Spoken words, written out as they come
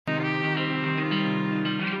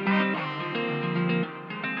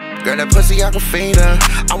Girl, that pussy Aquafina.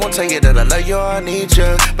 I won't tell you that I love you or I need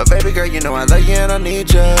you, but baby girl, you know I love you and I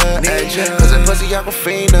need you. Cause that pussy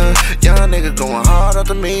Aquafina. Young nigga going hard off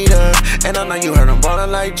the meter, and I know you heard I'm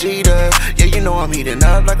ballin' like Jeter. Yeah, you know I'm heating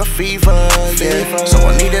up like a fever, yeah. So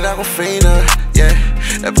I need that Aquafina, yeah.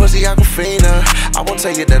 That pussy Aquafina. I won't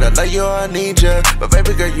tell you that I love you or I need you, but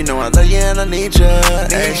baby girl, you know I love you and I need you.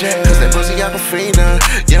 Cause that pussy Aquafina.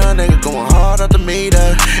 Young nigga going hard off the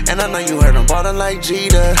meter, and I know you heard I'm ballin' like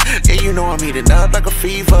Jeter. Yeah, you know I'm heating up like a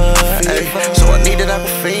fever, so I need that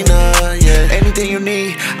Aquafina, yeah. Anything you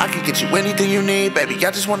need, I can get you anything you need, baby.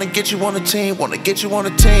 I just wanna get you on the team, wanna get you on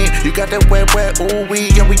the team. You got that wet, ooh wee,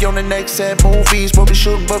 and we on the next set. Movies, what we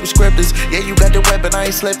shooting, what we scripters. Yeah, you got the weapon, I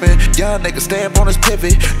ain't slipping. Young nigga stamp on his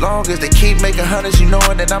pivot. Long as they keep making hundreds, you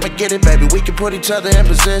knowin' that I'ma get it, baby. We can put each other in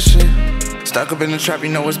position. Stuck up in the trap, you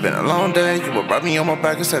know it's been a long day. You would rub me on my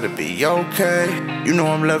back and said it'd be okay. You know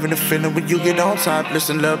I'm loving the feeling when you get on top.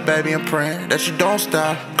 Listen, little baby, I'm praying that you don't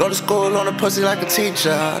stop. Go to school on a pussy like a teacher.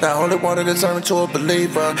 That holy water that turned into a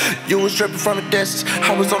believer. You was dripping from a distance,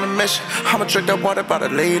 I was on a mission. I'ma drink that water by the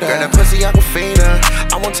liter. Girl, that pussy Aquafina.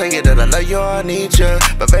 I won't tell you that I love you or I need you,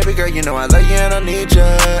 but baby girl, you know I love you and I need you.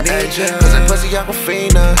 Cause that pussy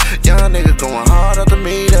Aquafina. Young nigga going hard off the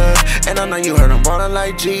meter, and I know you heard I'm ballin'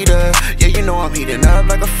 like Jeter. Yeah, you know I'm heating up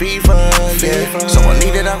like a fever, yeah. So I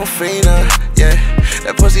need that Aquafina, yeah.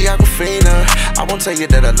 That pussy Aquafina. I won't tell you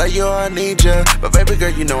that I love you or I need you, but baby girl,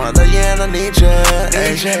 you know I love you and I need you.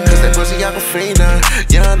 Cause that pussy Aquafina.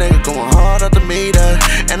 Young nigga going hard off the meter,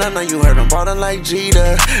 and I know you heard I'm ballin' like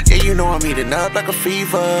Jeter. Yeah, you know I'm heating up like a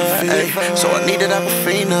fever, so I need that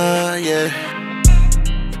Aquafina, yeah.